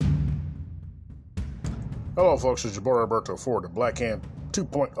Hello, folks. It's your boy Roberto for the Black Hand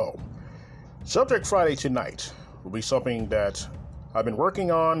 2.0. Subject Friday tonight will be something that I've been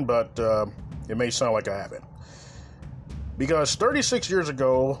working on, but it may sound like I haven't. Because 36 years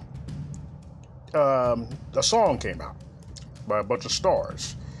ago, a song came out by a bunch of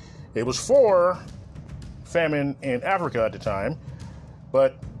stars. It was for famine in Africa at the time,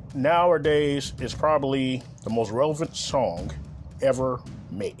 but nowadays it's probably the most relevant song ever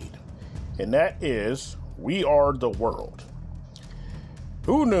made. And that is We Are the World.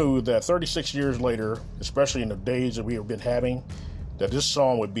 Who knew that 36 years later, especially in the days that we have been having, that this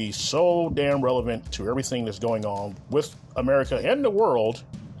song would be so damn relevant to everything that's going on with America and the world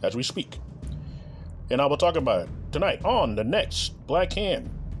as we speak. And I will talk about it tonight on the next Black Hand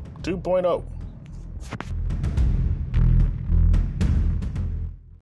 2.0.